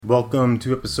Welcome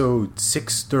to episode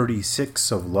 636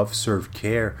 of Love Serve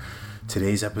Care.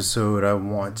 Today's episode, I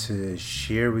want to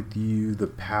share with you the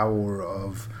power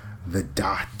of the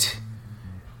dot.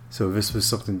 So this was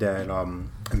something that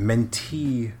a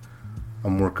mentee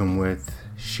I'm working with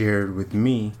shared with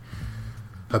me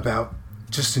about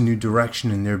just a new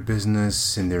direction in their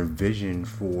business and their vision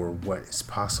for what is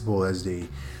possible as they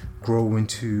grow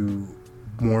into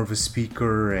more of a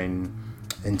speaker and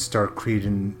start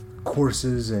creating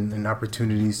courses and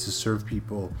opportunities to serve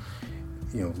people,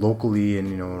 locally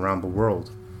and, around the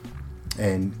world.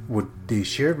 And what they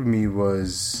shared with me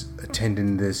was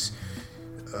attending this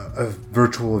a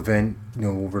virtual event,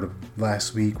 over the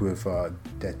last week with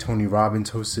that Tony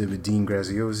Robbins hosted with Dean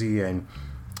Graziosi. And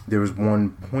there was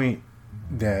one point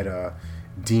that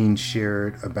Dean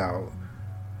shared about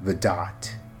the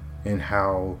dot and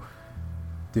how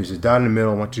there's a dot in the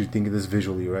middle. I want you to think of this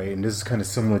visually, right? And this is kind of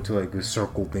similar to like the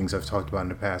circle things I've talked about in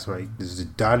the past, right? There's a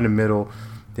dot in the middle,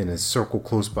 then a circle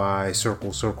close by,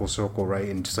 circle, right?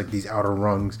 And just like these outer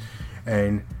rungs,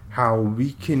 and how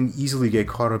we can easily get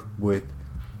caught up with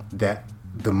that,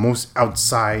 the most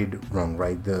outside rung,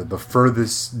 right? The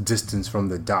furthest distance from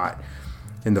the dot.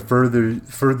 And the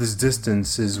furthest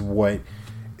distance is what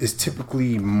is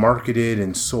typically marketed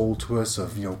and sold to us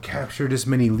of, capture this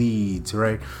many leads,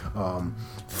 right?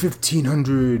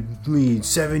 1,500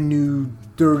 leads,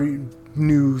 30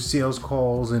 new sales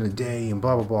calls in a day, and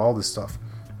blah, blah, blah, all this stuff.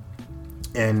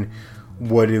 And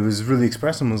what it was really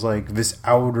expressing was like this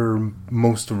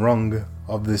outermost rung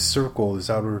of this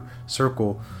outer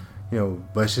circle,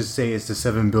 let's just say it's the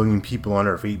 7 billion people on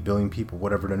Earth, 8 billion people,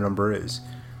 whatever the number is.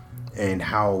 And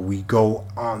how we go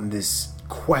on this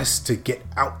quest to get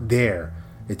out there.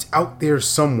 It's out there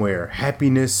somewhere.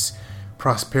 Happiness,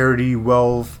 prosperity,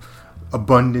 wealth,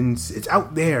 abundance. It's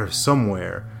out there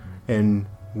somewhere. And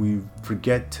we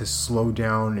forget to slow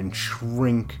down and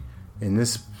shrink. In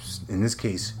this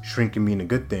case, shrinking being a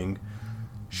good thing.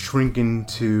 Shrinking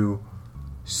to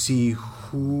see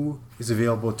who is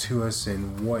available to us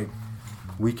and what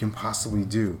we can possibly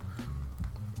do.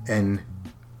 And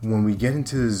when we get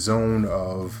into the zone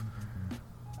of,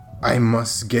 I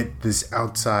must get this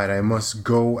outside, I must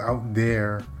go out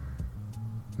there,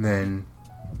 then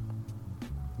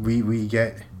we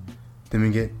get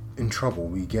in trouble.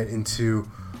 We get into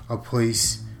a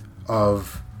place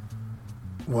of,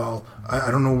 well, I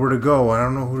don't know where to go, I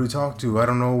don't know who to talk to, I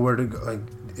don't know where to go. Like,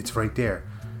 it's right there.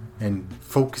 And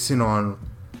focusing on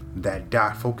that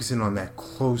dot, focusing on that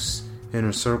close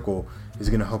inner circle is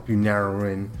going to help you narrow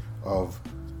in of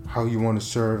how you want to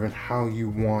serve and how you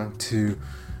want to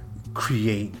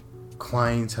create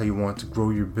clients, how you want to grow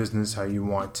your business, how you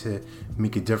want to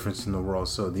make a difference in the world.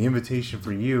 So the invitation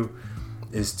for you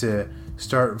is to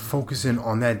start focusing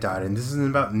on that dot. And this isn't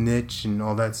about niche and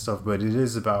all that stuff, but it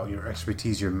is about your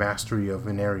expertise, your mastery of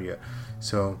an area.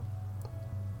 So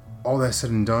all that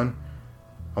said and done,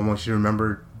 I want you to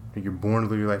remember that you're born to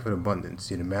live your life with abundance.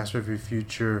 You're the master of your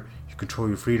future, you control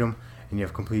your freedom, and you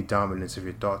have complete dominance of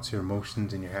your thoughts, your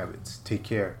emotions, and your habits. Take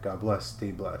care. God bless.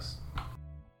 Stay blessed.